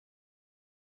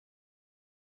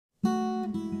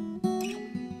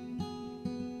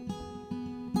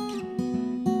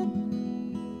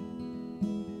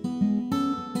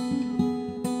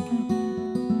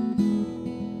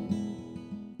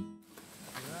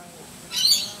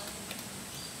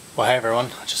Well, hey everyone,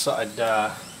 I just thought I'd,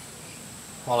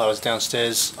 while I was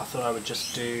downstairs, I thought I would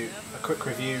just do a quick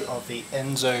review of the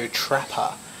EnZo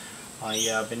Trapper.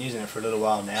 I've been using it for a little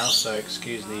while now, so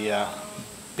excuse the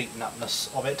beaten upness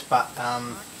of it, but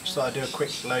just thought I'd do a quick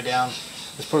lowdown.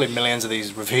 There's probably millions of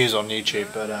these reviews on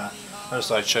YouTube, but I just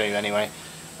thought I'd show you anyway.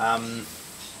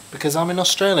 Because I'm in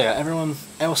Australia, everyone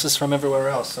else is from everywhere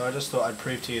else, so I just thought I'd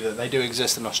prove to you that they do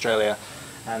exist in Australia,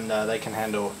 and they can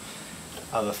handle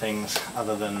other things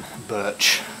other than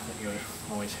birch that you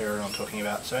always hear everyone talking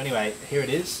about. So anyway, here it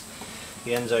is,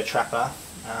 the EnZo Trapper.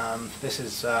 This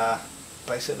is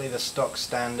basically the stock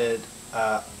standard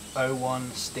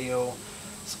 01 steel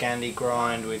Scandi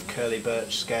grind with curly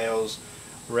birch scales,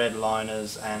 red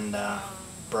liners and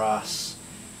brass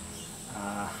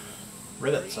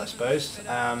rivets, I suppose.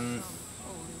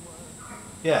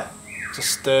 Yeah, it's a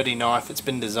sturdy knife. It's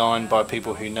been designed by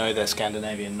people who know their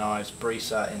Scandinavian knives.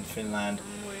 Brisa in Finland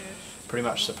pretty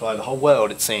much supply the whole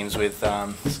world, it seems, with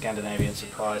Scandinavian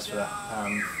supplies for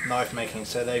knife making.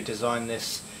 So they've designed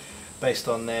this based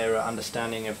on their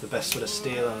understanding of the best sort of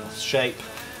steel and shape.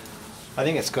 I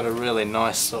think it's got a really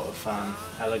nice sort of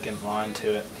elegant line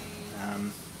to it.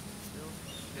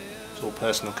 It's all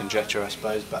personal conjecture, I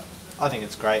suppose, but I think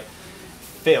it's great.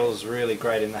 Feels really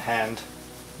great in the hand.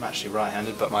 I'm actually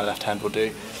right-handed, but my left hand will do.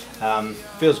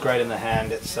 Feels great in the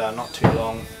hand. It's not too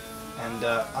long, and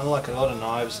unlike a lot of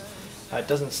knives, it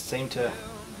doesn't seem to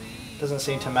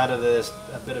matter that there's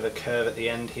a bit of a curve at the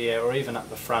end here, or even up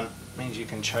the front. It means you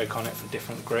can choke on it for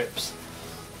different grips,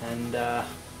 and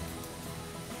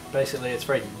basically it's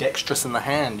very dexterous in the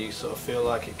hand. You sort of feel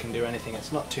like it can do anything.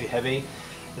 It's not too heavy.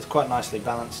 It's quite nicely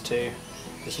balanced too.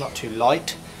 It's not too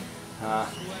light.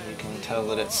 You can tell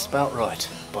that it's about right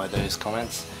by those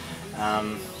comments.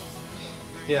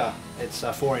 Yeah, it's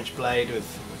a 4-inch blade with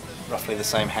roughly the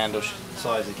same handle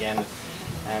size again,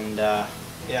 and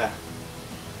yeah,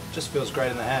 just feels great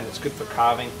in the hand. It's good for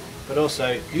carving, but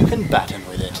also you can batten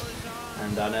with it.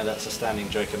 And I know that's a standing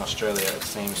joke in Australia, it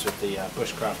seems, with the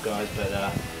bushcraft guys, but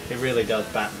it really does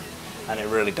batten, and it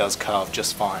really does carve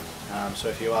just fine. So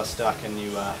if you are stuck and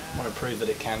you want to prove that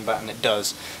it can batten, it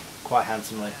does quite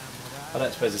handsomely. I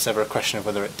don't suppose it's ever a question of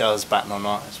whether it does batten or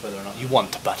not, it's whether or not you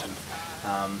want to batten.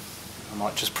 I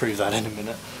might just prove that in a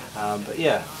minute. But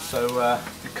yeah, so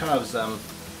it carves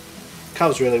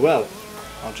really well.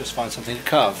 I'll just find something to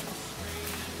carve.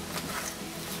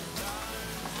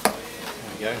 There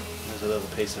we go, there's a little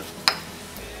piece of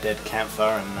dead camphor,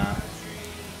 and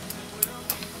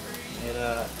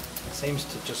it seems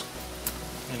to just,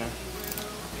 you know,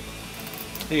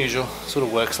 the usual, sort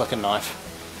of works like a knife.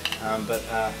 But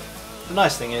the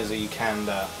nice thing is that you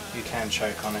can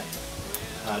choke on it.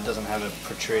 It doesn't have a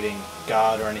protruding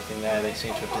guard or anything there. They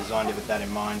seem to have designed it with that in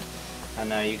mind. And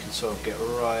now you can sort of get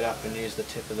right up and use the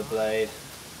tip of the blade.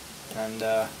 And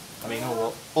I mean,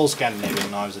 all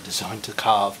Scandinavian knives are designed to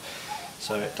carve,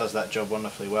 so it does that job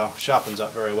wonderfully well. Sharpens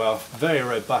up very well. Very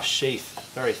robust sheath,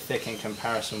 very thick in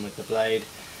comparison with the blade,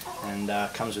 and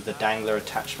comes with the dangler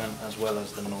attachment as well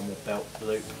as the normal belt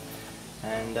loop.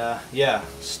 And yeah,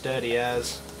 sturdy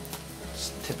as,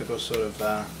 typical sort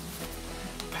of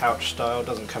pouch style,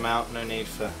 doesn't come out, no need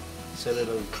for silly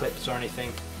little clips or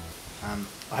anything.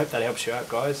 I hope that helps you out,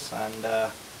 guys,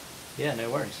 and yeah, no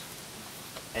worries.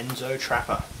 EnZo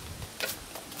Trapper.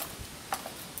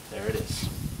 There it is.